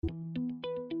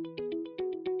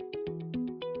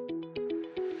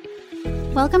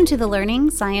Welcome to the Learning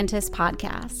Scientist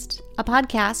Podcast, a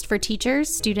podcast for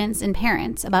teachers, students, and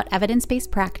parents about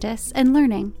evidence-based practice and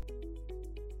learning.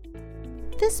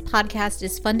 This podcast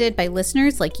is funded by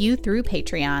listeners like you through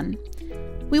Patreon.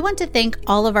 We want to thank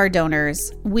all of our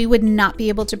donors. We would not be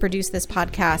able to produce this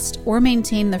podcast or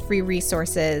maintain the free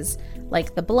resources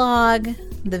like the blog,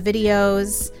 the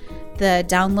videos, the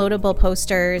downloadable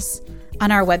posters on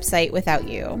our website without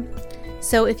you.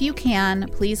 So if you can,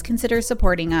 please consider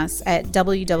supporting us at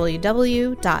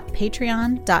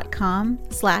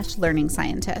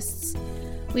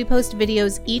www.patreon.com/learningscientists. We post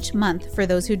videos each month for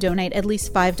those who donate at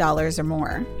least $5 or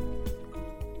more.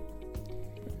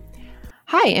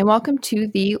 Hi, and welcome to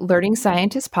the Learning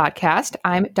Scientist Podcast.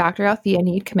 I'm Dr. Althea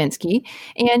Need-Kaminsky,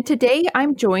 and today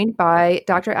I'm joined by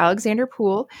Dr. Alexander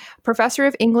Poole, professor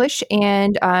of English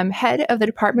and head of the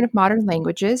Department of Modern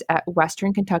Languages at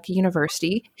Western Kentucky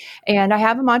University. And I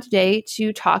have him on today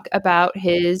to talk about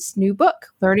his new book,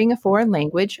 Learning a Foreign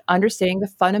Language, Understanding the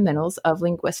Fundamentals of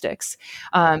Linguistics.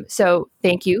 So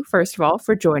thank you, first of all,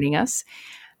 for joining us.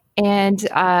 And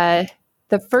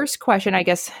the first question, I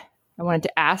guess, I wanted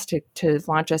to ask to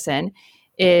launch us in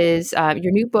is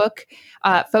your new book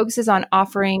focuses on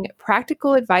offering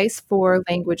practical advice for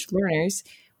language learners.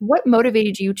 What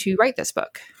motivated you to write this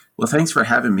book? Well, thanks for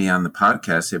having me on the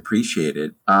podcast. I appreciate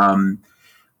it. One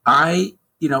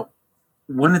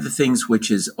of the things which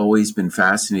has always been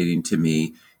fascinating to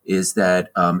me is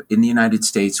that in the United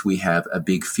States, we have a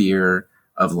big fear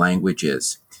of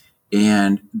languages.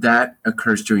 And that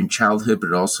occurs during childhood, but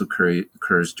it also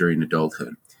occurs during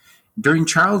adulthood. During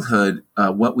childhood,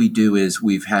 what we do is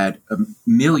we've had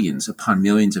millions upon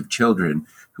millions of children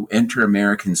who enter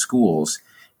American schools,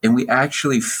 and we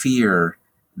actually fear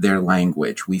their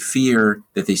language. We fear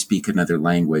that they speak another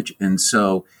language. And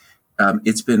so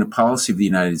it's been a policy of the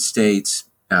United States,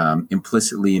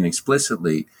 implicitly and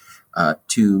explicitly,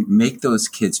 to make those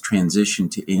kids transition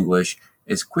to English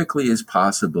as quickly as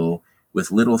possible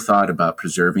with little thought about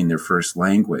preserving their first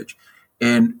language.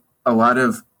 And a lot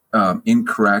of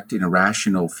incorrect and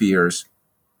irrational fears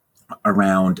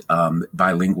around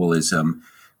bilingualism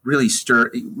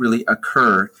really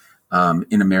occur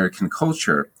in American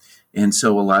culture. And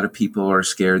so a lot of people are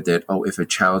scared that, if a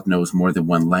child knows more than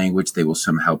one language, they will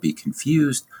somehow be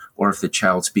confused. Or if the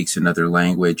child speaks another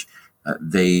language,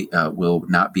 they will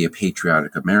not be a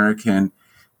patriotic American,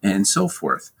 and so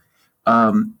forth.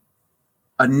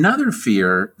 Another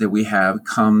fear that we have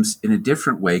comes in a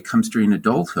different way, comes during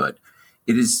adulthood.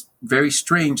 It is very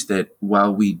strange that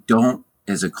while we don't,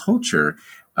 as a culture,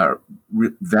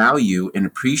 value and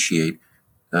appreciate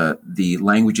the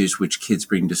languages which kids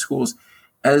bring to schools,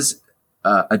 as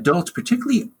adults,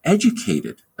 particularly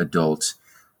educated adults,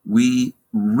 we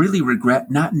really regret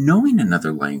not knowing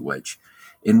another language.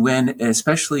 And when,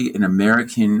 especially an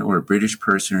American or a British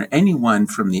person or anyone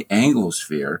from the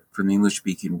Anglosphere, from the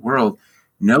English-speaking world,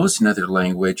 knows another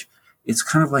language, it's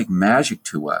kind of like magic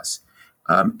to us.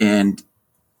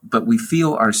 But we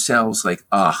feel ourselves like,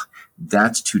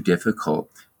 that's too difficult.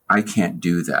 I can't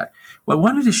do that. Well, I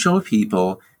wanted to show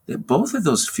people that both of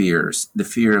those fears, the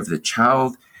fear of the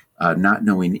child not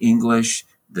knowing English,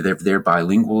 their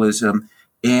bilingualism,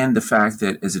 and the fact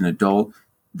that as an adult,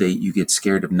 you get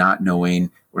scared of not knowing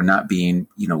or not being,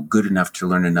 good enough to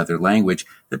learn another language,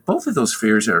 that both of those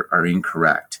fears are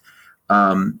incorrect.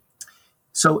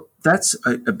 So that's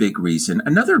a big reason.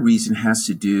 Another reason has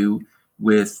to do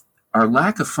with our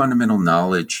lack of fundamental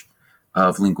knowledge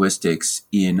of linguistics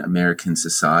in American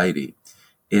society.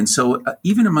 And so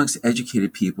even amongst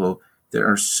educated people, there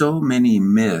are so many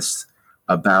myths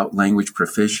about language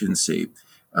proficiency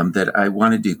that I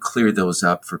wanted to clear those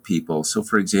up for people. So,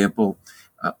 for example,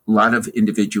 a lot of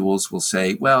individuals will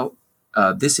say,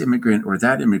 this immigrant or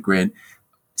that immigrant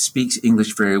speaks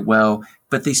English very well,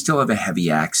 but they still have a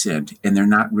heavy accent, and they're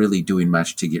not really doing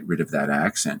much to get rid of that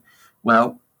accent.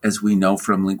 Well, as we know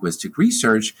from linguistic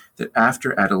research, that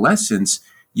after adolescence,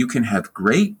 you can have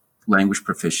great language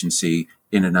proficiency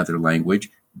in another language,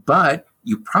 but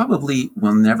you probably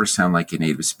will never sound like a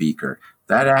native speaker.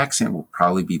 That accent will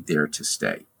probably be there to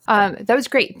stay. That was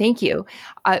great. Thank you.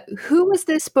 Who was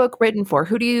this book written for?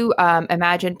 Who do you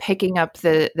imagine picking up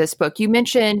this book? You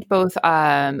mentioned both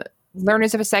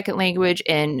learners of a second language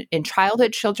in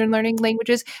childhood children learning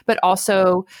languages, but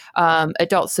also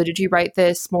adults. So did you write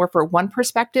this more for one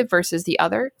perspective versus the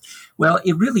other? Well,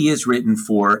 it really is written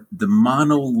for the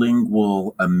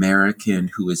monolingual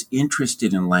American who is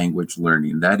interested in language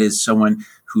learning. That is someone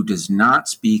who does not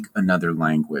speak another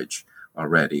language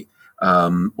already.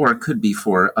 Or it could be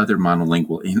for other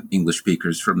monolingual English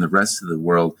speakers from the rest of the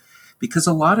world. Because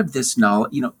a lot of this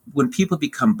knowledge, when people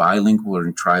become bilingual or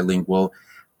trilingual,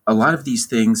 a lot of these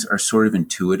things are sort of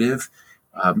intuitive.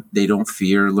 They don't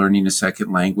fear learning a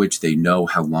second language. They know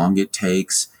how long it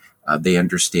takes. They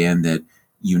understand that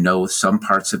you know some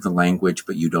parts of the language,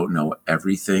 but you don't know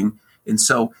everything. And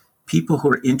so people who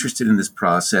are interested in this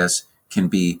process can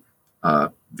be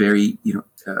very,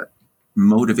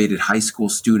 motivated high school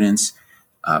students,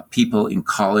 people in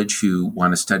college who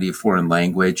want to study a foreign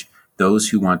language, those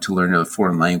who want to learn a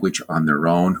foreign language on their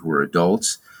own, who are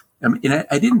adults. And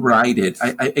I didn't write it.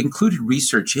 I included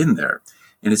research in there,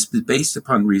 and it's based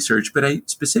upon research, but I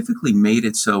specifically made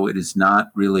it so it is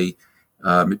not really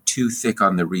too thick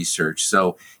on the research.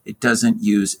 So it doesn't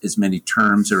use as many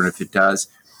terms, or if it does,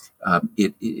 I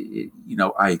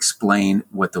explain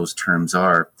what those terms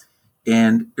are.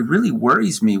 And it really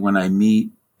worries me when I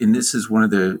meet, and this is one of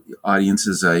the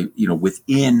audiences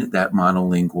within that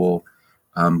monolingual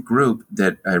group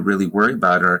that I really worry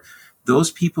about, are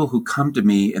those people who come to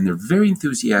me and they're very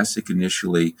enthusiastic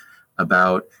initially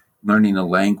about learning a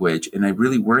language. And I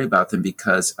really worry about them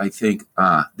because I think,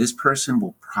 this person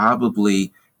will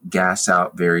probably gas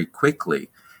out very quickly.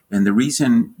 And the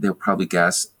reason they'll probably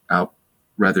gas out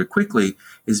rather quickly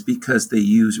is because they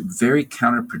use very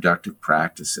counterproductive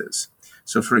practices.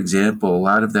 So, for example, a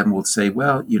lot of them will say,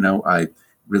 well, I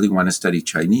really want to study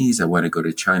Chinese. I want to go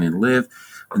to China and live.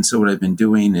 And so what I've been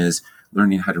doing is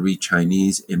learning how to read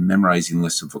Chinese and memorizing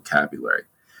lists of vocabulary.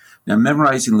 Now,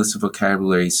 memorizing lists of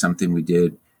vocabulary is something we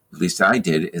did, at least I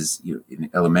did, in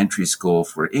elementary school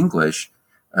for English.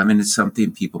 And it's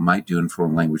something people might do in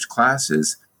foreign language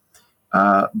classes,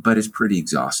 but it's pretty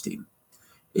exhausting.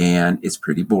 And it's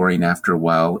pretty boring after a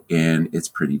while, and it's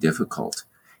pretty difficult.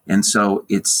 And so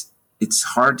it's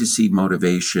hard to see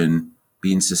motivation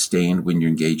being sustained when you're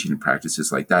engaging in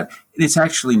practices like that. And it's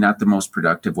actually not the most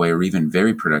productive way, or even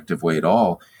very productive way at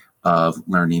all, of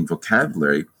learning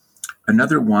vocabulary.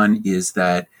 Another one is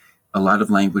that a lot of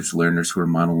language learners who are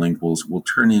monolinguals will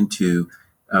turn into,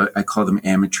 I call them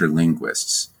amateur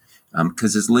linguists.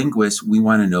 Because as linguists, we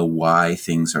want to know why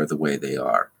things are the way they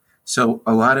are. So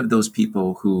a lot of those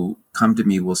people who come to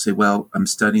me will say, well, I'm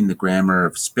studying the grammar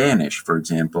of Spanish, for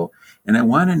example, and I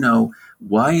want to know,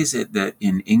 why is it that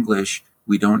in English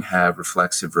we don't have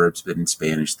reflexive verbs, but in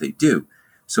Spanish they do?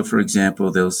 So, for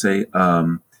example, they'll say,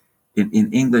 in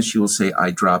English, you will say,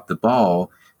 I dropped the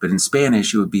ball, but in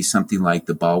Spanish, it would be something like,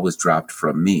 the ball was dropped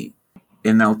from me.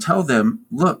 And I'll tell them,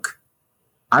 look,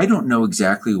 I don't know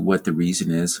exactly what the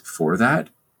reason is for that,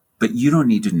 but you don't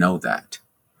need to know that.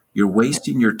 You're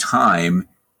wasting your time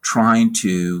trying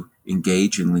to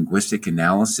engage in linguistic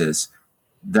analysis.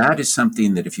 That is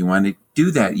something that if you want to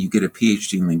do that, you get a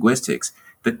PhD in linguistics.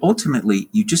 But ultimately,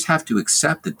 you just have to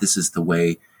accept that this is the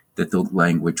way that the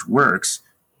language works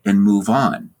and move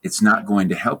on. It's not going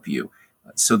to help you.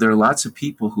 So there are lots of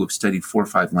people who have studied 4 or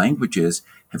 5 languages,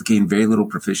 have gained very little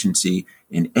proficiency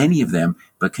in any of them,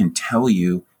 but can tell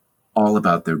you all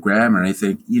about their grammar. And I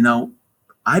think,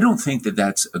 I don't think that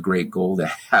that's a great goal to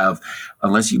have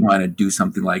unless you want to do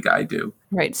something like I do.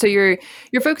 Right. So you're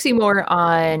focusing more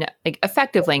on like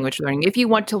effective language learning. If you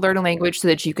want to learn a language so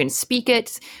that you can speak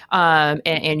it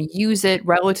and use it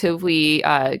relatively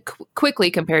quickly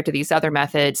compared to these other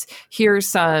methods, here's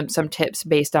some tips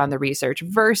based on the research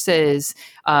versus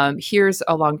here's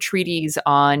a long treatise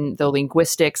on the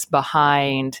linguistics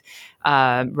behind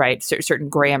certain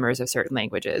grammars of certain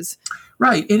languages.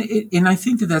 Right. And I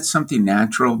think that that's something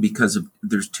natural because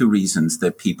there's 2 reasons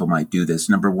that people might do this.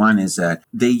 Number one is that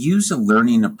they use a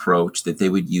learning approach that they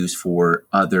would use for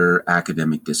other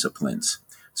academic disciplines.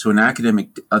 So in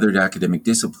other academic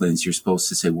disciplines, you're supposed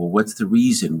to say, well, what's the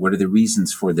reason? What are the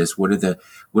reasons for this? What are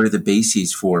the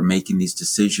bases for making these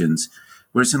decisions?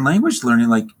 Whereas in language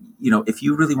learning, if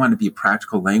you really want to be a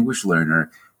practical language learner,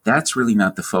 that's really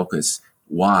not the focus.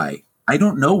 Why? I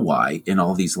don't know why in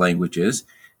all these languages,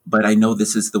 but I know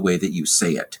this is the way that you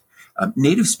say it.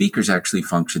 Native speakers actually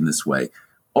function this way.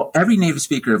 Every native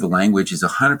speaker of a language is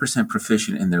 100%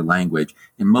 proficient in their language,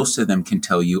 and most of them can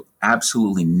tell you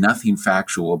absolutely nothing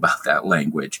factual about that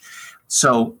language.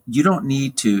 So you don't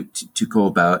need to go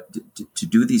about to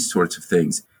do these sorts of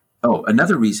things. Oh,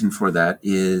 another reason for that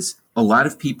is a lot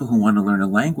of people who want to learn a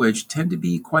language tend to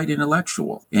be quite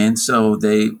intellectual. And so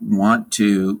they want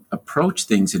to approach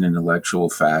things in an intellectual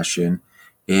fashion.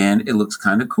 And it looks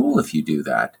kind of cool if you do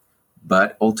that.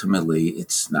 But ultimately,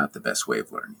 it's not the best way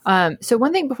of learning. So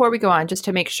one thing before we go on, just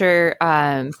to make sure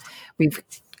we've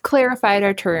clarified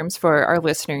our terms for our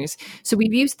listeners. So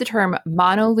we've used the term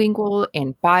monolingual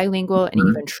and bilingual and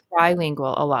even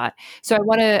trilingual a lot. So I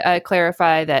want to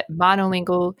clarify that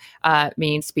monolingual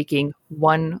means speaking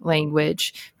one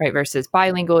language, right, versus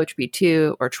bilingual, which would be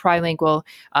two, or trilingual.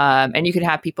 And you can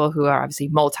have people who are obviously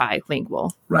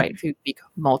multilingual, right, who speak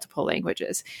multiple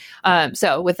languages.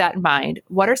 So with that in mind,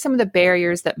 what are some of the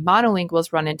barriers that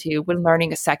monolinguals run into when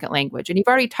learning a second language? And you've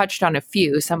already touched on a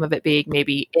few, some of it being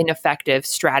maybe ineffective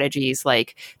strategies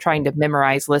like trying to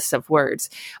memorize lists of words.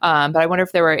 But I wonder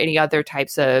if there were any other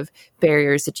types of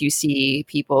barriers that you see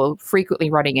people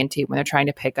frequently running into when they're trying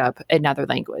to pick up another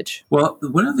language. Well,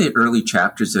 one of the early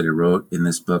chapters that I wrote in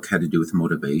this book had to do with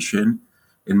motivation.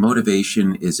 And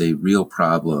motivation is a real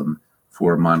problem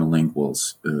for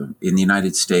monolinguals. In the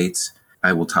United States,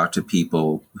 I will talk to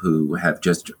people who have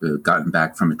just gotten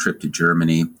back from a trip to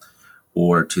Germany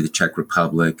or to the Czech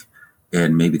Republic,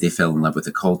 and maybe they fell in love with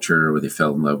the culture, or they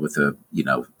fell in love with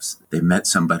they met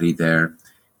somebody there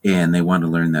and they want to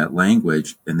learn that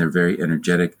language, and they're very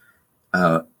energetic.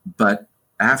 But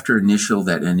after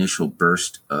that initial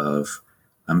burst of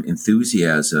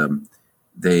enthusiasm,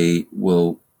 they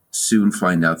will soon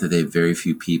find out that they have very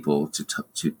few people to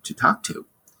talk to.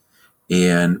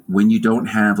 And when you don't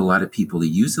have a lot of people to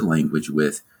use the language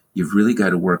with, you've really got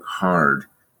to work hard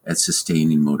at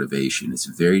sustaining motivation. It's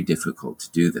very difficult to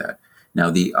do that.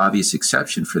 Now, the obvious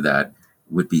exception for that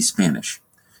would be Spanish.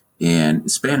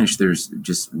 And Spanish, there's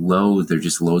just loads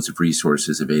of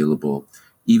resources available.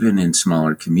 Even in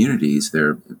smaller communities, there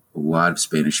are a lot of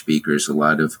Spanish speakers, a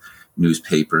lot of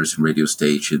newspapers and radio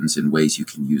stations and ways you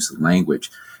can use the language.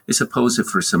 I suppose that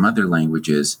for some other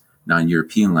languages,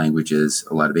 non-European languages,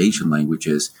 a lot of Asian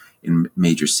languages, in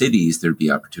major cities, there'd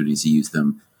be opportunities to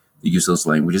use those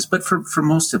languages. But for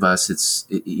most of us,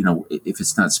 if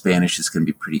it's not Spanish, it's going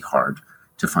to be pretty hard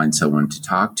to find someone to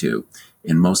talk to.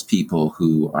 And most people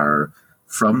who are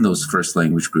from those first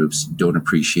language groups don't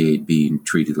appreciate being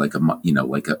treated like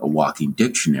a walking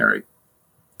dictionary.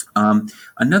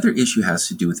 Another issue has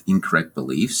to do with incorrect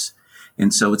beliefs.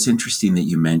 And so it's interesting that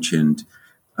you mentioned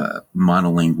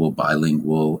monolingual,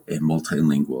 bilingual, and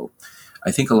multilingual. I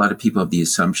think a lot of people have the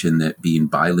assumption that being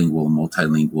bilingual and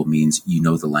multilingual means you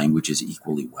know the languages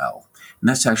equally well. And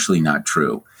that's actually not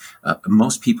true.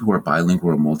 Most people who are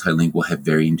bilingual or multilingual have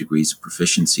varying degrees of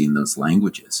proficiency in those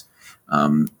languages.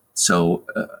 So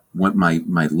what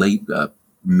my late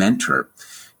mentor,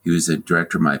 he was the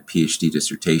director of my PhD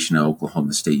dissertation at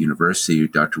Oklahoma State University,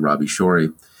 Dr. Ravi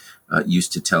Shori,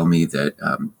 used to tell me that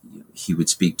he would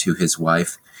speak to his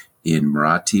wife in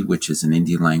Marathi, which is an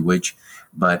Indian language.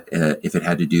 But if it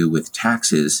had to do with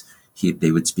taxes,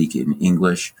 they would speak in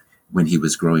English. When he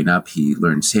was growing up, he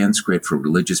learned Sanskrit for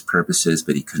religious purposes,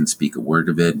 but he couldn't speak a word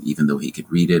of it, even though he could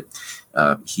read it.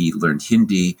 He learned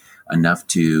Hindi enough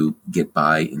to get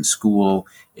by in school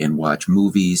and watch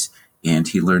movies. And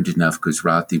he learned enough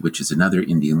Gujarati, which is another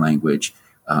Indian language,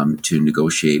 to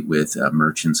negotiate with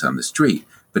merchants on the street.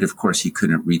 But of course, he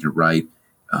couldn't read or write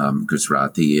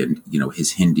Gujarati, and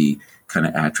his Hindi kind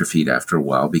of atrophied after a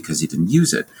while because he didn't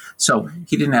use it. So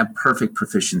he didn't have perfect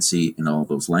proficiency in all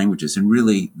those languages, and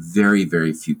really very,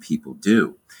 very few people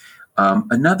do.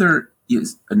 Another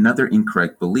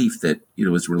incorrect belief that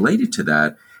is related to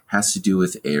that has to do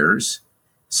with errors.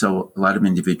 So a lot of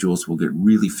individuals will get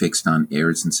really fixed on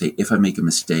errors and say, if I make a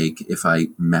mistake, if I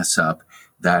mess up,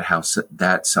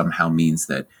 that somehow means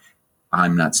that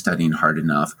I'm not studying hard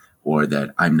enough, or that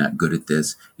I'm not good at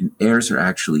this. And errors are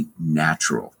actually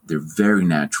natural. They're very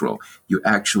natural. You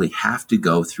actually have to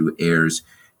go through errors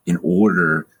in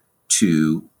order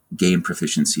to gain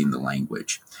proficiency in the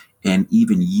language. And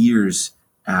even years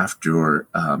after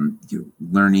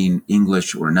learning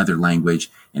English or another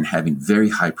language and having very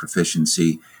high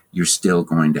proficiency, you're still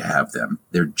going to have them.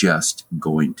 They're just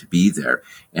going to be there.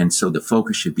 And so the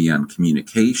focus should be on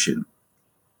communication.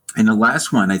 And the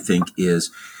last one, I think, is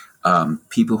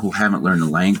people who haven't learned the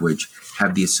language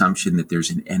have the assumption that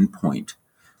there's an endpoint.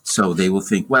 So they will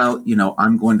think, well,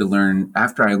 I'm going to learn,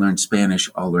 after I learn Spanish,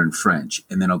 I'll learn French,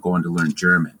 and then I'll go on to learn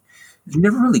German. You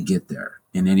never really get there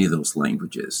in any of those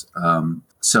languages.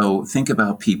 So think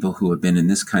about people who have been in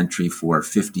this country for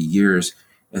 50 years,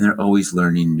 and they're always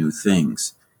learning new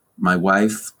things. My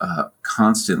wife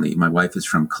is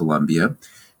from Colombia.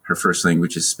 Her first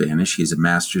language is Spanish. She has a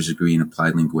master's degree in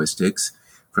applied linguistics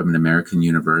from an American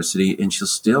university, and she'll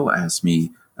still ask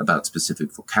me about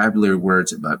specific vocabulary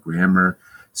words, about grammar.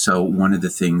 So one of the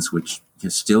things which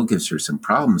still gives her some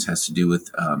problems has to do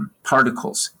with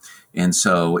particles. And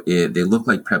so they look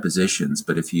like prepositions,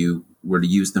 but if you were to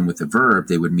use them with a verb,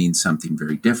 they would mean something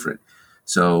very different.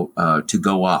 So to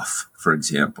go off, for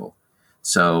example.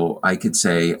 So I could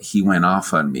say, he went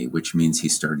off on me, which means he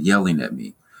started yelling at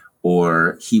me.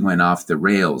 Or he went off the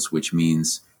rails, which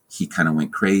means he kind of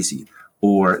went crazy.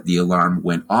 Or the alarm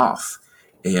went off.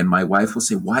 And my wife will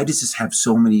say, why does this have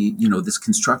so many, this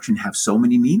construction have so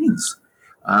many meanings?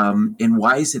 And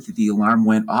why is it that the alarm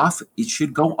went off? It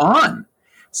should go on.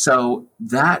 So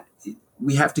that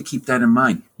we have to keep that in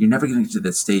mind. You're never going to get to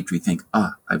that stage where you think,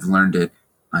 I've learned it,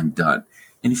 I'm done.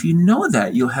 And if you know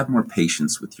that, you'll have more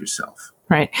patience with yourself.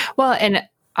 Right. Well, and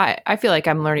I feel like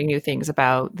I'm learning new things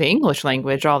about the English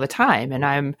language all the time, and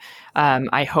I'm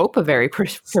I hope a very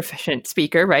proficient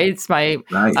speaker. Right, it's my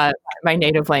my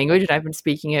native language, and I've been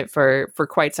speaking it for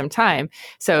quite some time.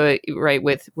 So, right,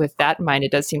 with that in mind,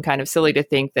 it does seem kind of silly to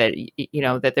think that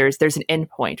that there's an end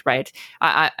point. Right,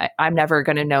 I'm never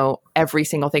going to know every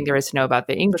single thing there is to know about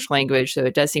the English language. So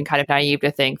it does seem kind of naive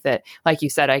to think that, like you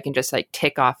said, I can just like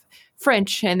tick off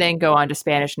French and then go on to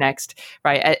Spanish next,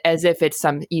 right? As if it's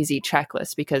some easy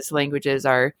checklist, because languages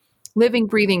are living,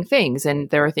 breathing things, and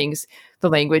there are things the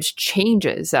language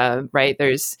changes, right?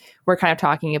 We're kind of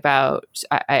talking about,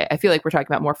 I feel like we're talking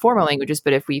about more formal languages,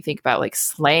 but if we think about like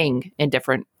slang in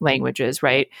different languages,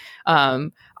 right?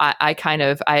 I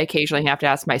occasionally have to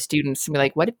ask my students to be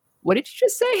like, what did you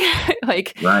just say?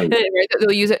 Like, right.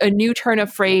 They'll use a new turn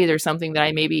of phrase or something that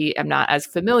I maybe am not as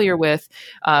familiar with.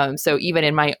 So even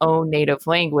in my own native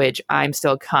language, I'm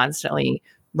still constantly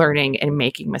learning and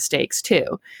making mistakes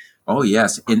too. Oh,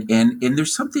 yes. And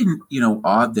there's something,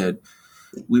 odd that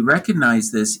we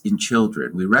recognize this in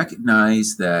children. We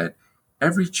recognize that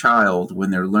every child,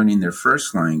 when they're learning their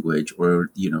first language,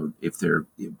 or, if they're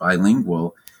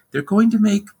bilingual, they're going to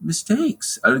make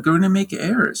mistakes, are going to make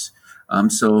errors.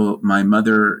 So my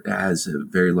mother has a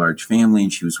very large family,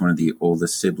 and she was one of the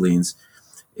oldest siblings.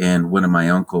 And one of my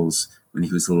uncles, when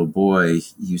he was a little boy,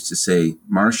 he used to say,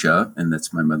 Marcia, and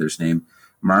that's my mother's name,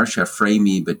 Marcia, fray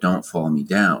me, but don't fall me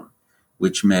down,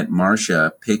 which meant,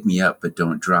 Marcia, pick me up, but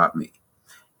don't drop me.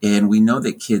 And we know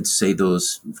that kids say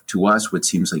those, to us, what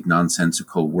seems like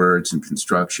nonsensical words and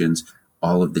constructions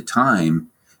all of the time.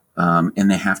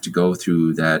 And they have to go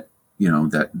through that,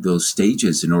 those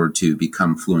stages in order to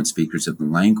become fluent speakers of the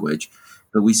language.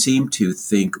 But we seem to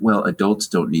think, well, adults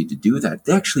don't need to do that.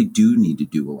 They actually do need to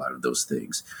do a lot of those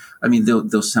things. I mean,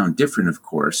 they'll sound different, of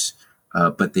course,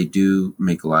 but they do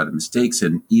make a lot of mistakes.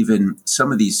 And even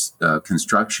some of these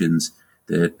constructions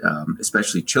that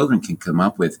especially children can come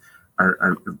up with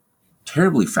are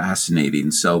terribly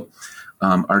fascinating. So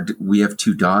we have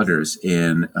two daughters,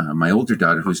 and my older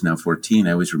daughter, who's now 14,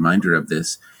 I always remind her of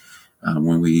this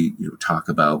when we talk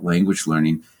about language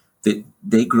learning, that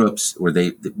they grew up,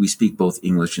 we speak both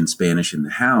English and Spanish in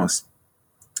the house.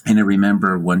 And I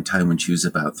remember one time when she was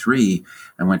about 3,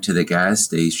 I went to the gas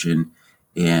station,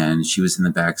 and she was in the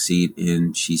back seat,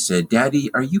 and she said, Daddy,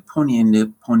 are you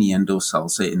poniendo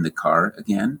salsa in the car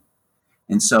again?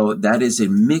 And so that is a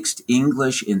mixed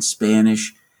English and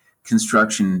Spanish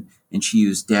construction. And she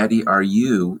used, Daddy, are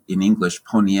you, in English,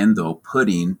 poniendo,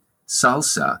 putting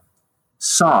salsa,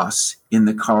 sauce in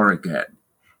the car again?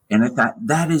 And I thought,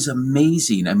 that is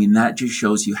amazing. I mean, that just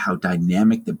shows you how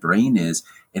dynamic the brain is,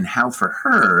 and how for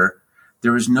her,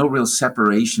 there was no real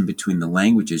separation between the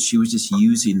languages. She was just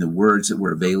using the words that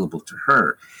were available to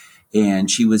her. And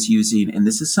she was using, and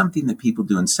this is something that people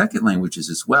do in second languages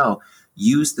as well,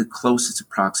 use the closest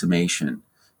approximation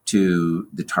to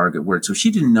the target word. So she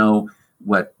didn't know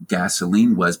what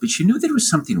gasoline was, but she knew that it was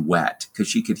something wet because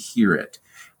she could hear it.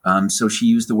 So she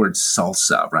used the word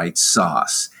salsa, right?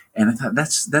 Sauce. And I thought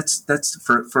that's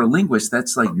for a linguist,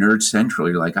 that's like nerd central.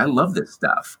 You're like, I love this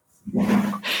stuff.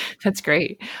 That's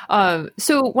great.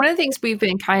 So one of the things we've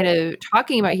been kind of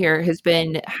talking about here has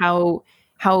been how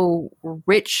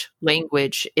rich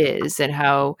language is, and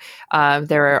how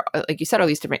there are, like you said, all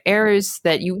these different errors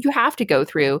that you have to go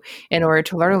through in order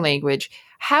to learn a language.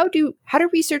 How do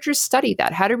researchers study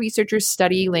that? How do researchers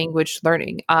study language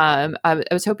learning? I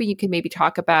was hoping you could maybe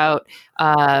talk about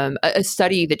a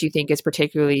study that you think is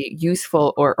particularly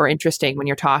useful or interesting when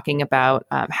you're talking about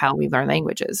how we learn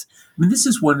languages. I mean, this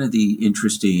is one of the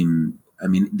interesting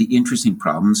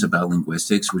problems about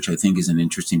linguistics, which I think is an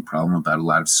interesting problem about a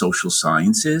lot of social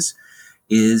sciences,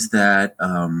 is that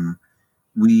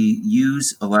we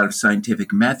use a lot of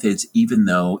scientific methods, even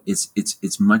though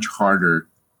it's much harder,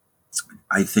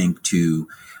 I think, to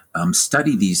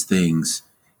study these things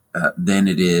than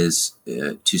it is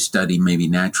to study maybe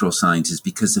natural sciences,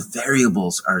 because the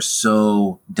variables are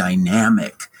so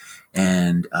dynamic,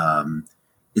 and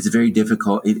it's very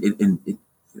difficult.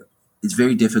 It's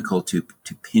very difficult to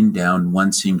pin down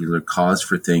one singular cause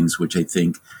for things, which I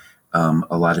think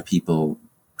a lot of people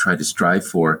try to strive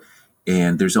for.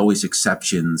 And there's always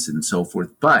exceptions and so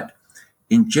forth. But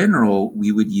in general,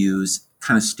 we would use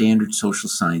kind of standard social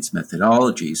science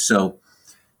methodology. So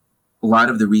a lot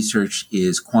of the research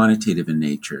is quantitative in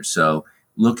nature. So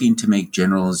looking to make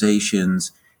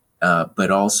generalizations, but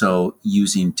also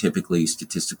using typically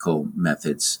statistical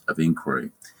methods of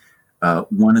inquiry.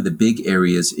 One of the big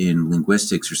areas in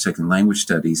linguistics or second language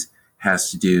studies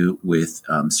has to do with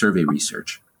survey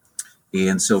research.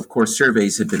 And so, of course,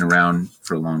 surveys have been around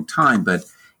for a long time, but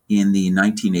in the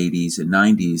 1980s and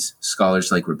 90s,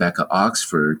 scholars like Rebecca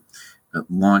Oxford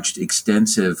launched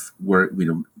extensive work,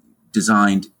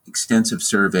 designed extensive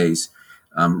surveys,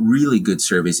 really good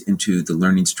surveys into the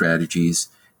learning strategies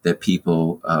that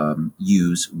people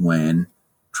use when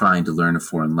trying to learn a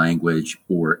foreign language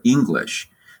or English.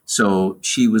 So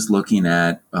she was looking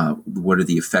at what are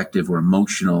the effective or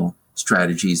emotional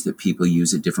strategies that people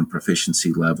use at different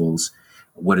proficiency levels.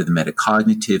 What are the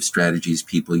metacognitive strategies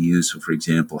people use? So, for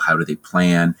example, how do they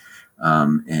plan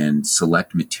and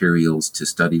select materials to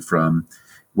study from?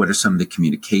 What are some of the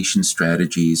communication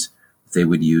strategies they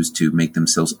would use to make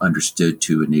themselves understood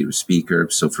to a native speaker?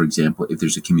 So, for example, if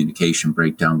there's a communication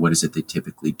breakdown, what is it they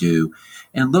typically do?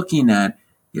 And looking at,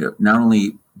 not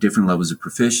only different levels of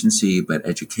proficiency, but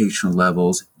educational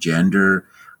levels, gender,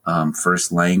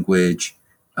 first language,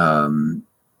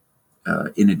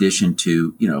 in addition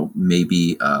to,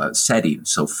 maybe setting,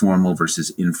 so formal versus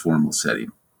informal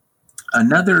setting.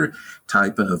 Another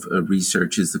type of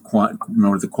research is the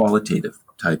qualitative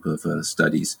type of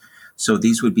studies. So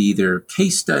these would be either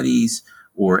case studies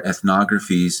or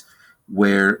ethnographies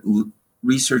where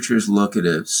researchers look at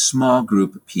a small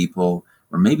group of people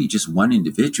or maybe just one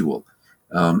individual,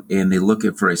 and they look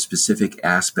at a specific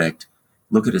aspect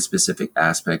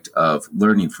of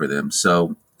learning for them.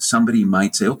 So somebody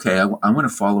might say, okay, I want to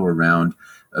follow around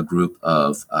a group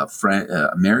of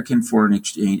American foreign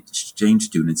exchange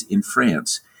students in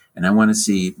France, and I want to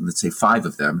see, let's say, 5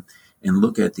 of them, and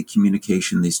look at the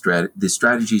communication, the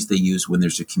strategies they use when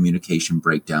there's a communication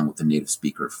breakdown with a native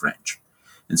speaker of French.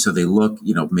 And so they look,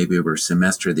 maybe over a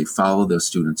semester, they follow those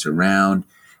students around,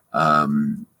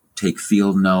 take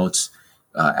field notes,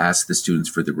 ask the students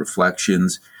for the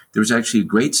reflections. There was actually a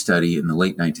great study in the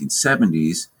late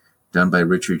 1970s done by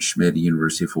Richard Schmidt at the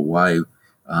University of Hawaii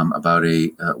about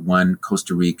one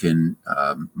Costa Rican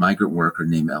migrant worker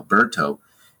named Alberto.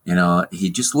 And he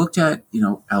just looked at,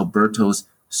 Alberto's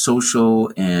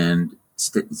social and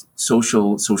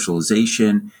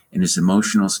socialization and his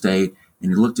emotional state,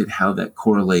 and he looked at how that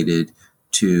correlated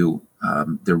to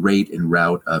the rate and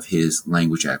route of his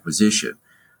language acquisition.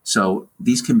 So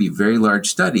these can be very large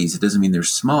studies. It doesn't mean they're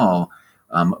small,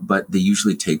 but they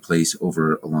usually take place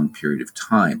over a long period of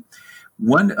time.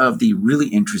 One of the really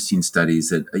interesting studies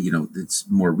that, that's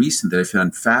more recent that I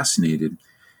found fascinating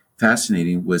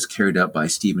was carried out by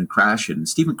Stephen Krashen.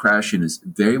 Stephen Krashen is a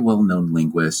very well-known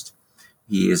linguist.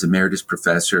 He is emeritus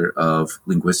professor of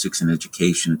linguistics and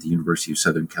education at the University of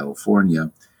Southern California.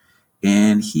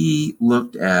 And he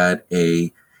looked at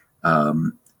a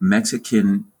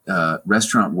Mexican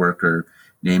restaurant worker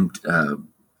named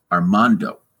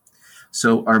Armando.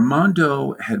 So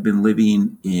Armando had been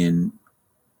living in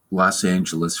Los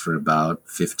Angeles for about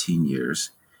 15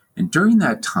 years. And during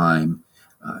that time,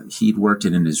 he'd worked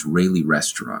in an Israeli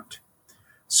restaurant.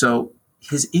 So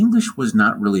his English was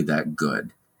not really that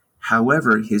good.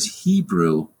 However, his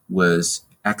Hebrew was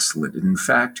excellent. And in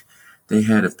fact, they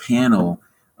had a panel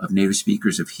of native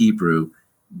speakers of Hebrew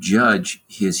judge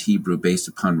his Hebrew based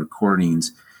upon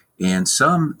recordings. And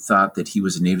some thought that he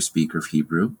was a native speaker of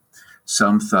Hebrew.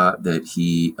 Some thought that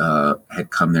he had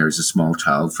come there as a small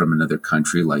child from another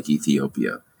country like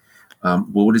Ethiopia. Well,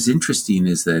 what is interesting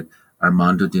is that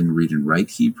Armando didn't read and write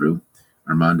Hebrew.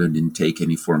 Armando didn't take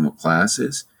any formal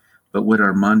classes. But what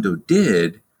Armando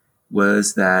did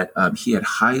was that he had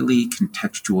highly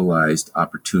contextualized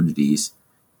opportunities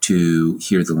to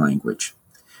hear the language.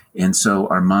 And so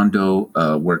Armando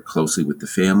worked closely with the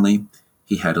family.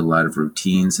 He had a lot of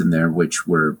routines in there which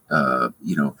were,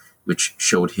 which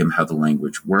showed him how the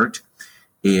language worked.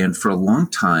 And for a long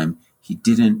time, he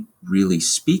didn't really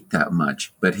speak that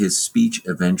much, but his speech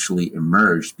eventually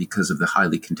emerged because of the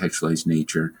highly contextualized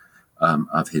nature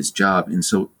of his job. And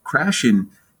so Krashen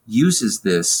uses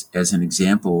this as an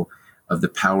example of the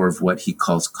power of what he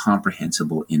calls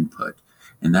comprehensible input.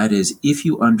 And that is, if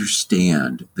you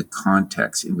understand the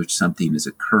context in which something is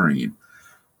occurring,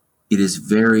 it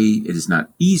is not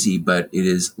easy, but it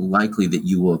is likely that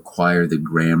you will acquire the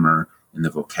grammar and the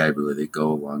vocabulary that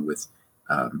go along with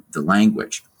the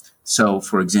language. So,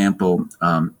 for example,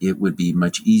 it would be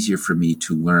much easier for me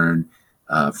to learn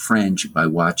French by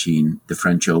watching the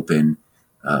French Open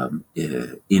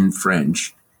in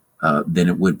French than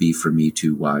it would be for me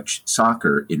to watch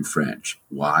soccer in French.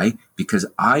 Why? Because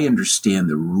I understand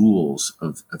the rules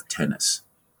of tennis.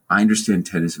 I understand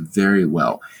tennis very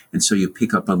well. And so you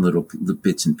pick up on little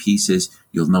bits and pieces.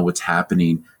 You'll know what's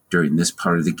happening during this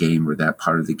part of the game or that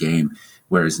part of the game.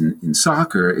 Whereas in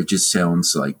soccer, it just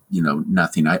sounds like,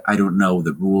 nothing. I don't know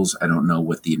the rules. I don't know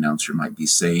what the announcer might be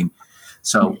saying.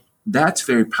 So that's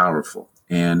very powerful.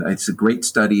 And it's a great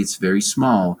study. It's very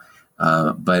small,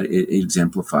 but it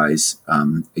exemplifies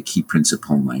a key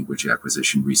principle in language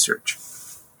acquisition research.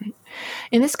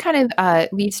 And this kind of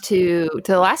leads to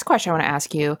the last question I want to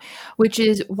ask you, which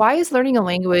is, why is learning a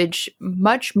language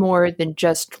much more than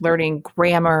just learning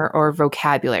grammar or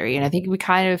vocabulary? And I think we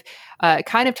kind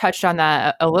of touched on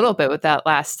that a little bit with that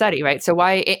last study, right? So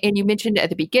why, and you mentioned at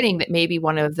the beginning that maybe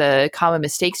one of the common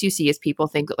mistakes you see is people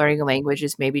think that learning a language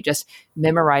is maybe just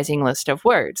memorizing a list of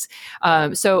words.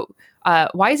 So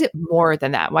why is it more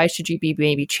than that? Why should you be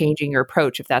maybe changing your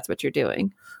approach if that's what you're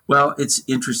doing? Well, it's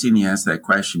interesting you ask that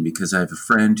question because I have a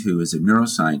friend who is a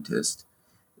neuroscientist,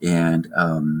 and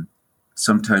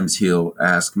sometimes he'll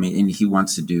ask me, and he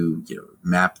wants to do,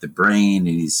 map the brain,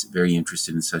 and he's very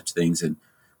interested in such things. And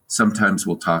sometimes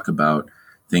we'll talk about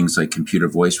things like computer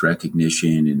voice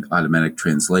recognition and automatic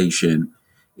translation.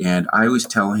 And I always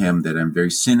tell him that I'm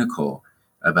very cynical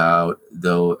about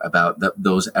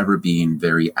those ever being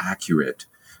very accurate,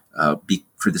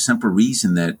 for the simple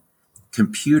reason that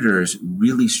computers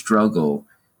really struggle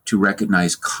to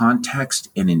recognize context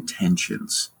and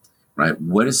intentions, right?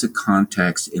 What is the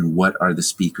context and what are the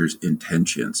speaker's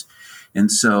intentions? And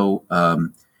so,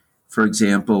 for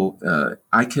example,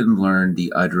 I can learn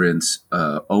the utterance,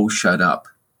 oh, shut up.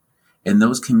 And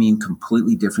those can mean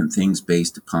completely different things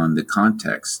based upon the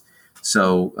context.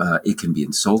 So it can be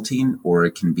insulting or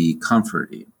it can be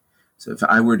comforting. So if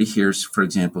I were to hear, for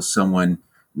example, someone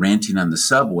ranting on the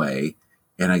subway,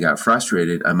 and I got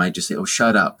frustrated, I might just say, oh,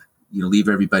 shut up. Leave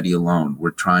everybody alone.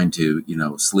 We're trying to,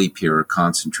 sleep here or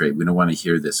concentrate. We don't want to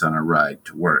hear this on our ride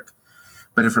to work.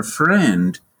 But if a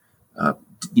friend,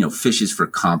 fishes for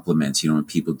compliments, when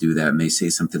people do that and they say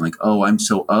something like, oh, I'm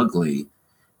so ugly.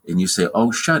 And you say, oh,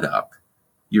 shut up.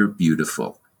 You're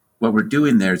beautiful. What we're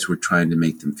doing there is we're trying to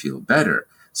make them feel better.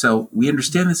 So we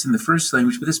understand this in the first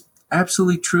language, but it's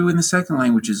absolutely true in the second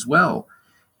language as well.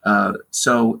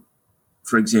 So,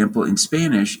 for example, in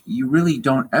Spanish, you really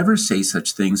don't ever say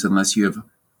such things unless you have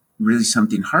really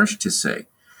something harsh to say.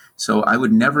 So I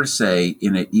would never say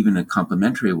in even a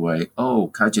complimentary way,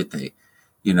 oh, cállate.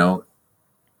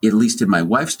 At least in my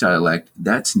wife's dialect,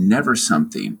 that's never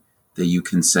something that you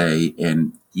can say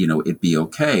and, it be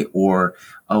okay. Or,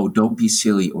 oh, don't be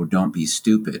silly or don't be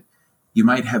stupid. You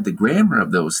might have the grammar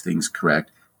of those things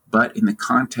correct, but in the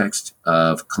context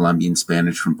of Colombian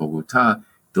Spanish from Bogota,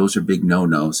 those are big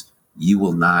no-nos. You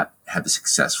will not have a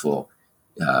successful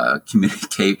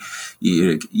communicate.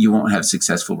 You won't have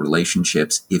successful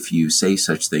relationships if you say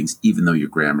such things, even though your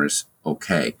grammar's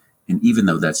okay. And even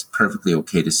though that's perfectly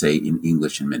okay to say in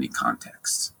English in many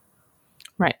contexts.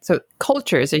 Right. So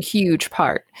culture is a huge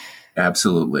part.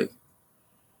 Absolutely.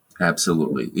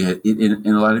 Absolutely. And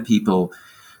a lot of people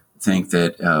think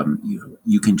that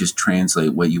you can just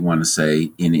translate what you want to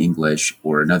say in English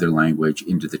or another language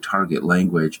into the target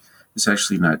language. It's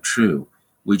actually not true.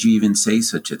 Would you even say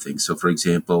such a thing? So, for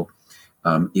example,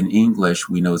 in English,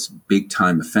 we know it's big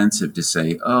time offensive to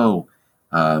say, oh,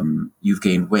 you've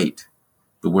gained weight.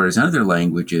 But whereas in other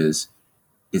languages,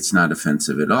 it's not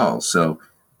offensive at all. So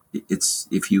it's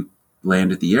if you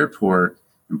land at the airport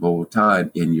in Bogota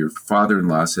and your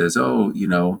father-in-law says, oh,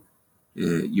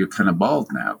 you're kind of bald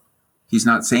now. He's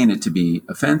not saying it to be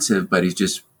offensive, but he's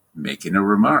just making a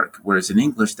remark. Whereas in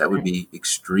English, that would be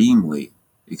extremely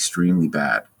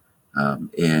bad. So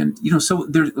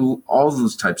there's all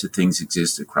those types of things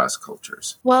exist across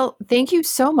cultures. Well, thank you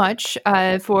so much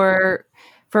for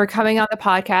coming on the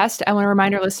podcast. I want to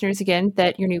remind our listeners again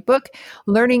that your new book,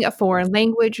 Learning a Foreign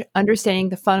Language, Understanding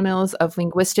the Fundamentals of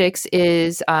Linguistics,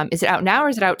 is it out now or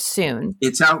is it out soon?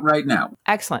 It's out right now.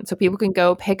 Excellent. So people can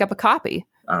go pick up a copy.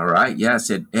 All right. Yes,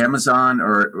 at Amazon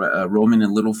or Rowman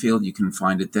and Littlefield, you can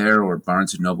find it there, or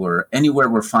Barnes & Noble, or anywhere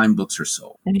where fine books are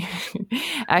sold.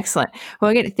 Excellent. Well,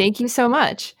 again, thank you so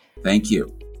much. Thank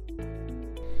you.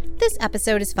 This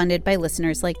episode is funded by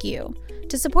listeners like you.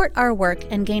 To support our work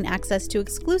and gain access to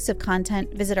exclusive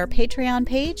content, visit our Patreon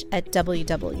page at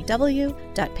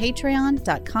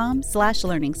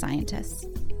www.patreon.com/learningscientists.